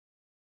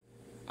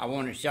I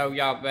want to show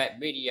y'all that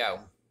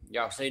video.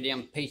 Y'all see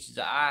them pieces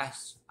of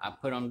ice? I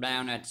put them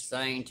down at the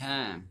same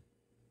time.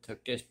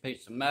 Took this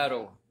piece of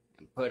metal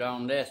and put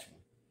on this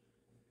one.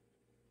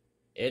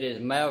 It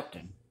is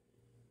melting.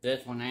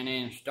 This one ain't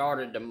even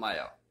started to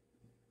melt.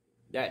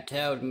 That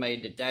tells me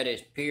that that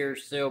is pure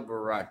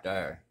silver right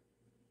there.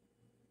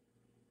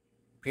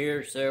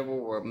 Pure silver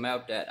will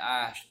melt that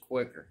ice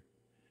quicker.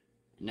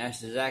 And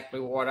that's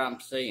exactly what I'm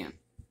seeing.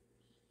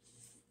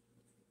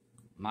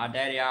 My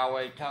daddy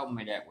always told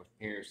me that was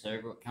pure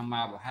silver. It come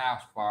out of a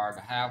house fire,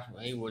 the house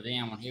that he was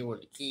in when he was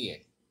a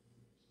kid.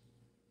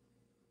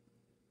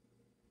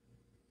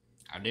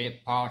 I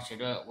did polish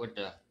it up with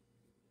the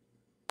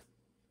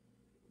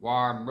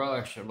wire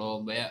brush a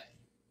little bit.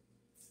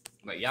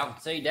 But y'all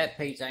can see that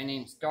piece ain't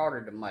even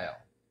started to melt.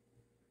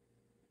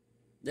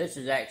 This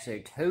is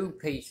actually two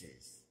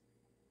pieces,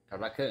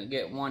 because I couldn't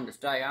get one to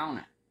stay on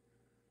it.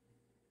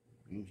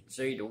 You can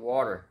see the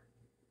water.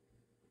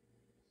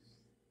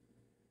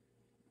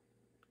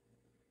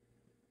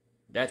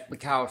 That's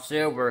because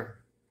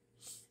silver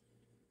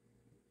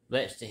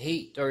lets the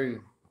heat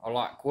through a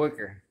lot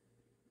quicker.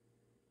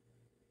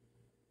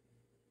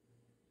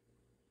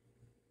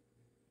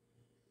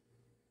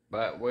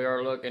 But we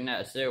are looking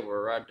at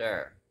silver right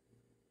there.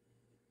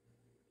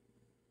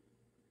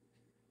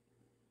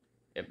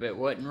 If it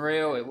wasn't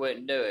real, it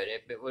wouldn't do it.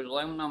 If it was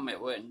aluminum,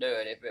 it wouldn't do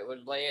it. If it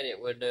was lead,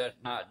 it would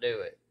not do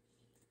it.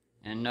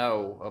 And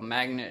no, a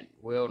magnet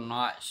will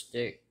not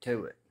stick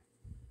to it.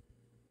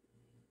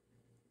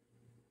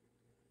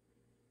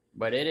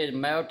 But it is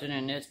melting,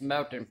 and it's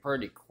melting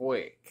pretty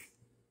quick.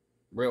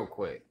 Real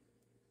quick.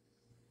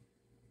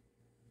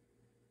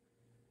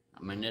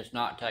 I mean, it's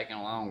not taking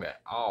long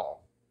at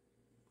all.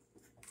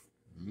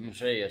 You can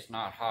see it's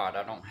not hot.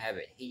 I don't have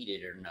it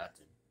heated or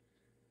nothing.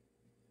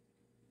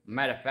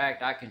 Matter of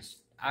fact, I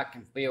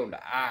can feel the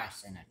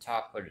ice in the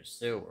top of the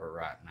silver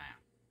right now.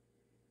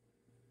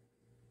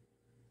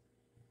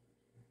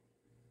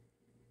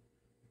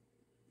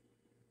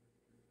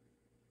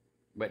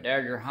 But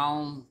there's your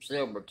home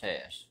silver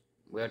test.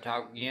 We'll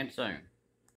talk again soon.